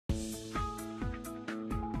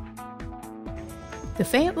The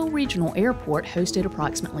Fayetteville Regional Airport hosted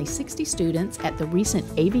approximately 60 students at the recent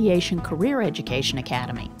Aviation Career Education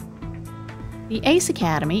Academy. The ACE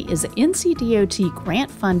Academy is an NCDOT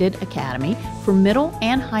grant-funded academy for middle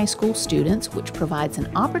and high school students, which provides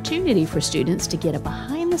an opportunity for students to get a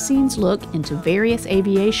behind-the-scenes look into various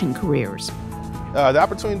aviation careers. The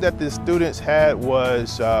opportunity that the students had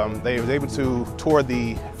was they were able to tour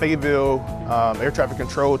the Fayetteville Air Traffic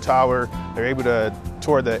Control Tower. They were able to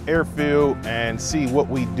tour the airfield and see what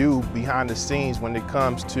we do behind the scenes when it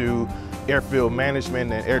comes to airfield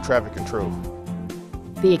management and air traffic control.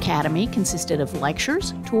 The academy consisted of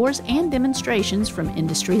lectures, tours, and demonstrations from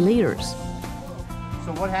industry leaders.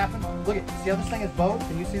 So what happened? Look at, see how this thing is bowed?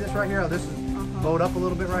 Can you see this right here? How this is bowed up a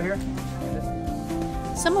little bit right here?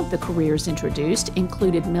 Some of the careers introduced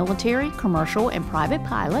included military, commercial, and private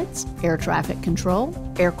pilots, air traffic control,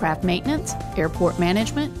 aircraft maintenance, airport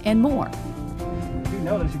management, and more. You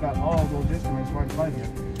notice you got all those instruments right by here.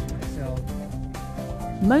 So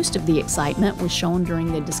most of the excitement was shown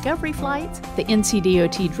during the discovery flights, the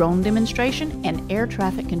NCDOT drone demonstration, and air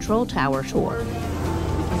traffic control tower tour. You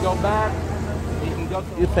can go back.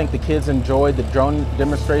 You think the kids enjoyed the drone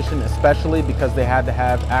demonstration, especially because they got to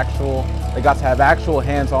have actual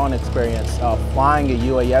hands-on experience flying a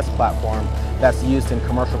UAS platform that's used in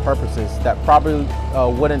commercial purposes that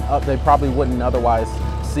they probably wouldn't otherwise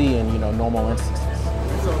see in normal instances.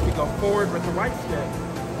 So if you go forward with the right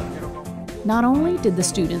stick. Not only did the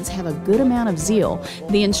students have a good amount of zeal,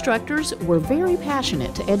 the instructors were very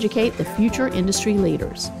passionate to educate the future industry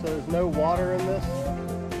leaders. So there's no water in this?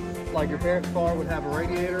 Like your parents' car would have a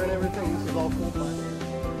radiator and everything? This is all full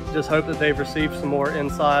plastic. Just hope that they've received some more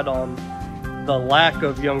insight on the lack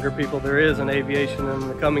of younger people there is in aviation. In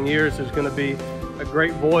the coming years, there's going to be a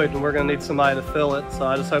great void and we're going to need somebody to fill it. So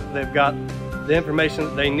I just hope that they've got the information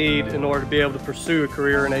that they need in order to be able to pursue a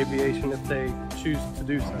career in aviation if they choose to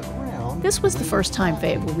do so. This was the first time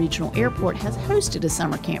Fayetteville Regional Airport has hosted a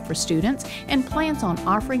summer camp for students and plans on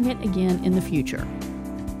offering it again in the future.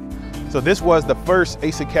 So this was the first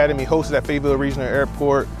ACE Academy hosted at Fayetteville Regional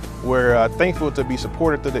Airport. We're thankful to be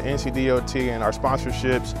supported through the NCDOT and our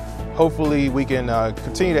sponsorships. Hopefully we can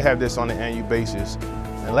continue to have this on an annual basis.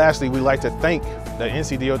 And lastly, we'd like to thank the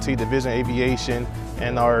NCDOT Division of Aviation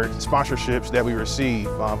and our sponsorships that we receive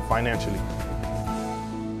financially.